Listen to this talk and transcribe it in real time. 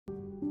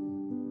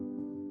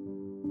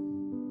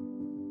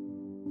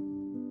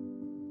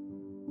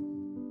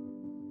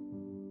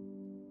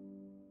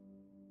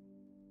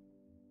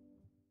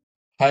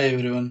Hi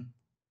everyone,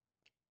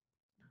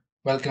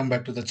 welcome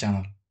back to the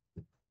channel.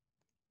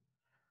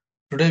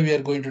 Today we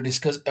are going to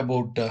discuss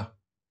about the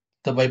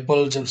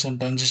bipolar junction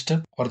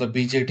transistor or the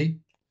BJT.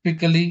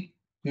 Typically,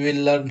 we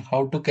will learn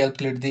how to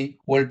calculate the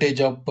voltage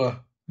of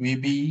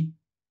VBE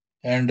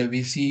and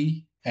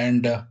VCE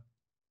and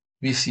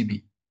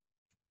VCB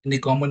in the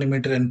common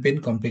emitter and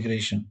pin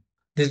configuration.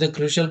 This is a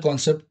crucial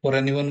concept for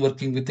anyone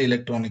working with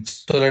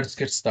electronics. So let's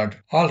get started.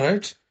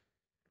 Alright,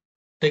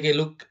 take a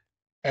look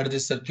at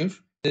this circuit.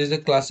 This is a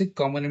classic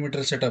common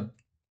emitter setup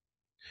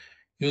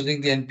using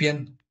the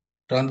NPN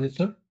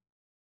transistor.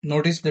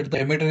 Notice that the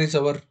emitter is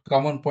our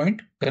common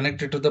point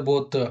connected to the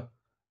both the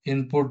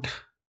input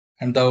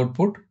and the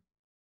output.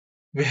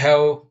 We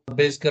have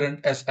base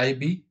current as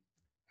IB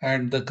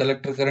and the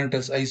collector current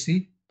as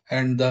IC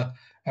and the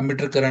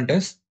emitter current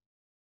as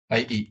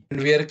IE.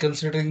 And we are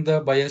considering the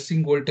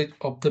biasing voltage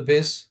of the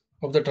base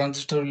of the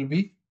transistor will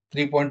be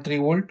 3.3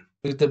 volt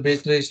with the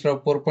base resistor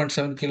of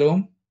 4.7 kilo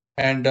ohm,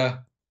 and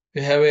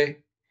we have a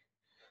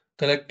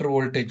collector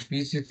voltage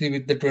VCC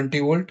with the 20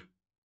 volt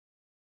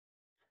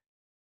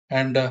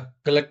and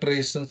collector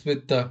resistance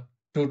with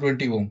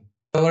 220 ohm.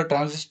 Our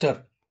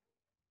transistor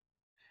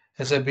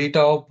has a beta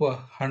of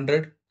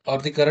 100 or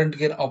the current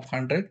gain of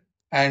 100,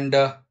 and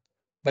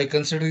by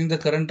considering the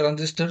current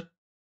transistor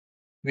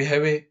we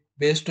have a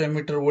base to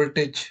emitter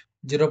voltage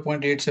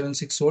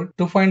 0.876 volt.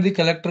 To find the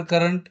collector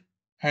current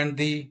and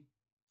the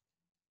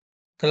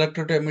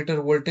collector to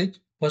emitter voltage,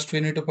 first we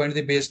need to find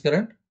the base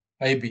current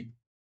IB.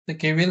 The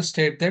KVL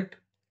state that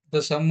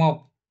the sum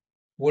of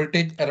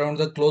voltage around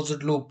the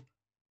closed loop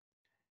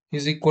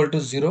is equal to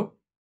 0,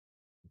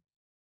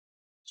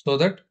 so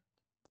that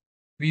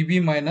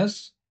VB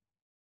minus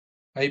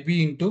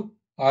IB into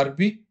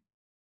RB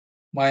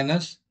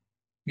minus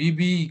VB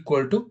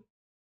equal to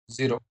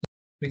 0.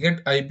 We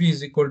get IB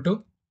is equal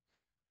to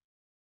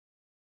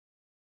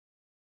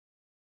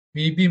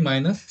VB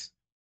minus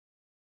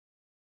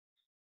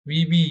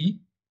VBE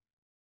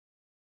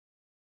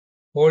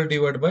whole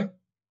divided by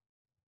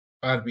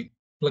RB.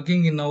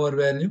 Plugging in our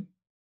value,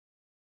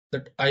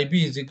 that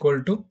IB is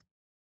equal to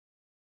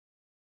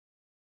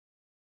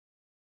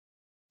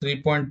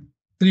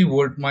 3.3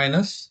 volt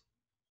minus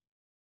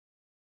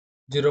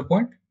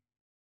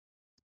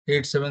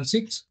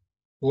 0.876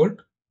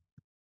 volt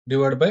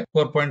divided by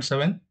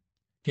 4.7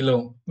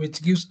 kilo,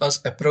 which gives us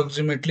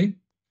approximately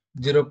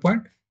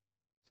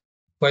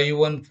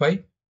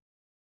 0.515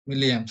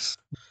 milliamps.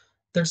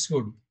 That's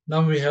good.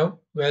 Now we have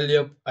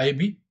value of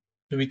IB.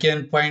 So we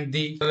can find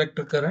the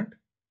collector current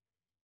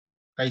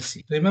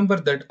IC. Remember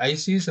that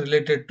IC is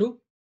related to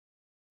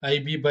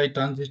IB by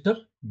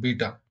transistor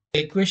beta. The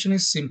equation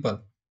is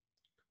simple.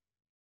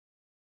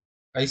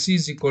 IC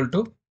is equal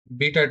to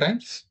beta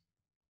times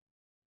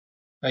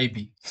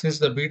IB. Since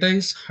the beta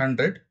is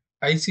 100,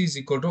 IC is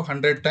equal to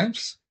 100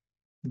 times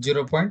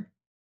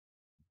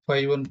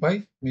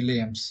 0.515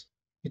 milliamps,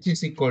 which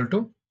is equal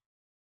to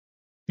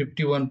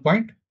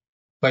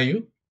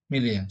 51.5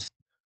 milliamps.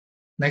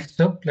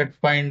 Next up, let's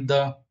find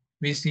the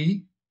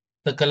VCE,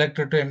 the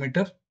collector to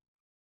emitter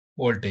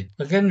voltage.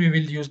 Again, we will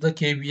use the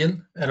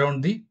KVL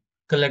around the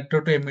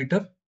collector to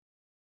emitter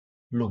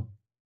loop.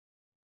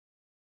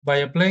 By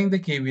applying the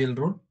KVL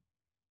rule,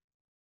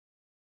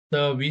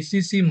 the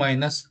VCC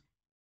minus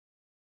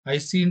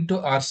IC into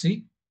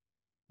RC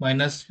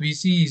minus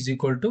VCE is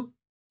equal to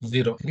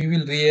 0. We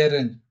will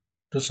rearrange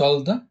to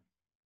solve the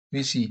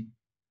VCE,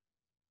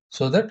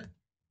 so that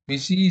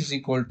VCE is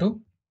equal to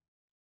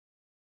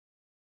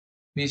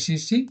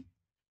VCC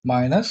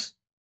minus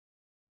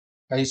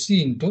IC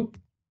into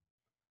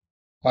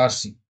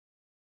RC.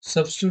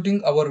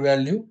 Substituting our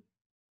value,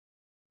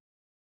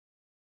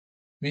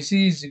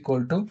 VCE is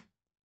equal to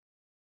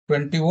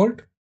 20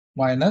 volt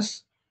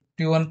minus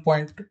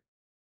 51.5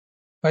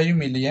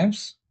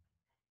 milliamps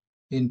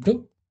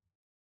into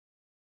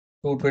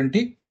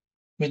 220,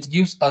 which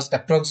gives us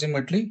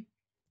approximately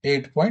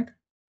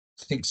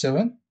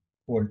 8.67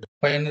 volt.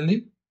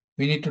 Finally,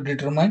 we need to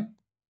determine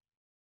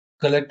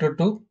collector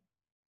to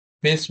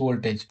base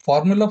voltage.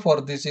 Formula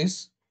for this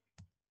is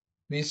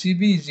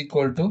VCB is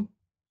equal to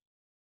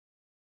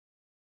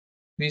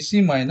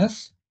VC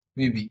minus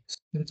VB.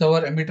 Since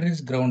our emitter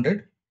is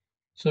grounded,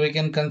 so we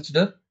can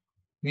consider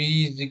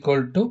V is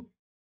equal to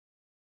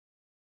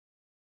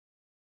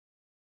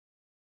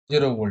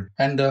 0 volt,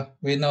 and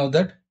we know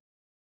that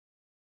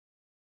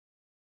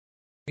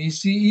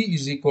VCE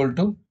is equal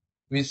to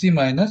VC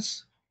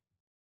minus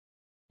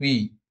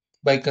V.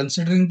 By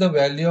considering the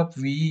value of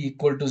V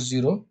equal to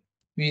 0,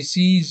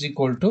 VC is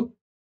equal to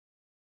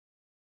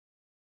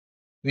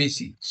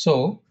VC.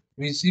 So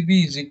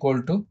VCB is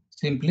equal to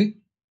simply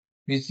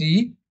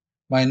VCE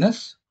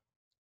minus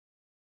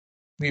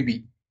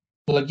VB.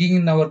 Plugging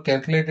in our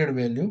calculated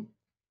value,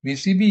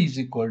 VCB is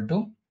equal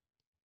to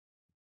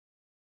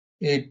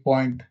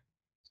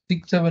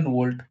 8.67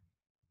 volt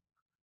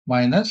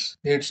minus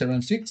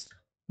 876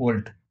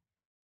 volt,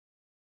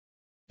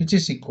 which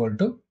is equal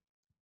to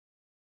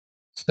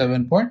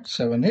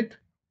 7.78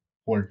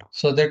 volt.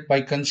 So that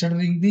by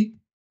considering the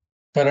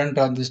current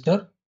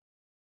transistor,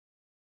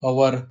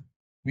 our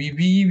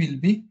VBE will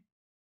be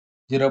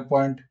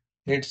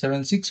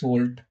 0.876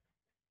 volt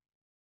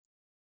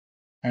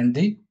and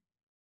the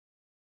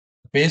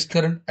base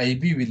current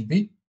IB will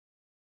be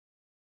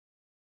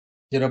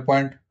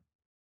 0.151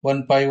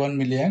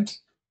 milliamps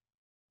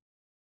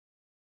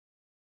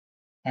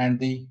and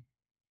the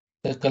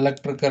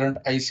collector current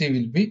IC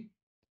will be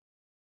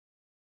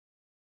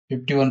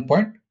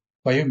 51.5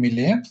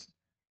 milliamps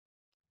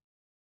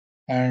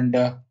and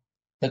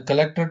the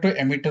collector to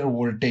emitter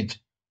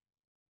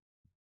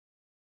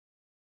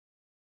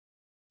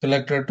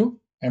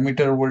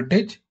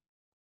voltage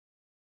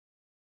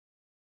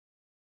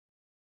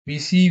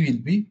VCE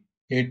will be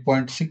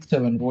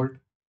 8.67 volt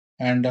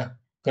and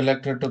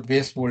collector to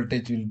base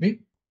voltage will be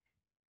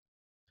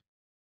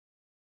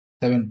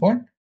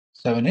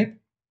 7.78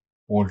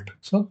 volt.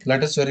 So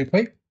let us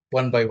verify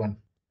one by one.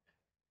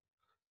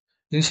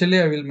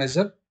 Initially I will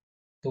measure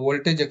the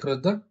voltage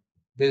across the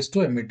base to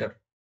emitter.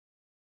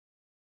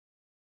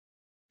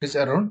 It is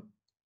around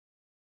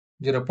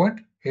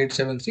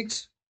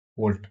 0.876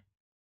 volt.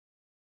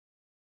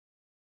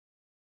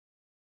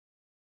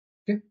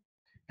 Okay.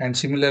 And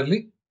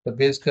similarly the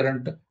base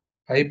current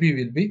IB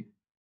will be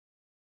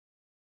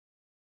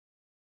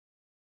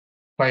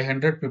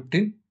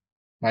 515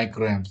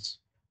 microamps.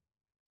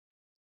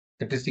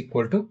 That is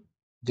equal to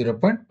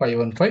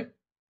 0.515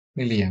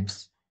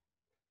 milliamps.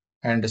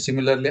 And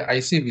similarly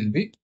IC will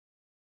be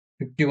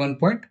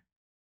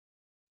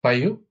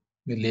 51.5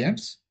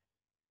 milliamps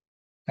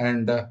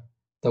and the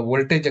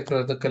voltage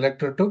across the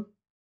collector to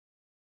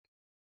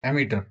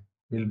emitter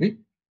will be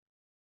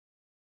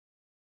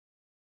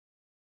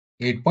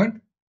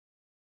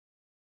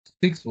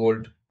 8.6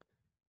 volt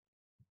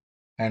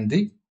and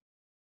the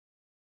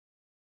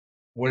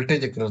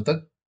voltage across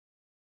the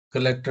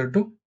collector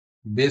to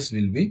base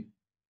will be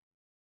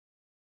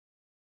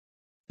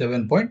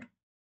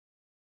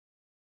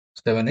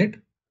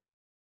 7.78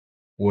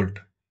 volt.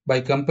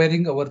 By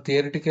comparing our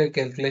theoretical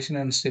calculation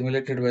and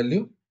simulated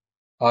value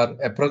are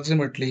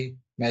approximately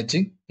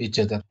matching each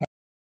other.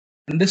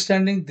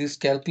 Understanding this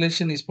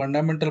calculation is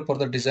fundamental for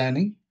the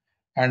designing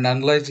and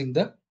analyzing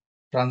the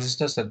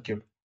transistor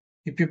circuit.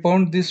 If you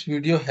found this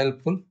video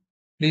helpful,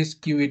 please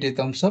give it a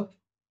thumbs up,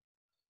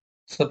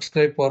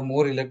 subscribe for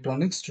more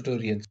electronics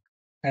tutorials,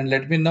 and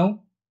let me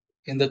know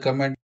in the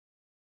comment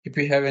if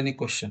you have any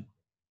question.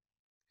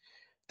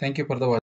 Thank you for the watching.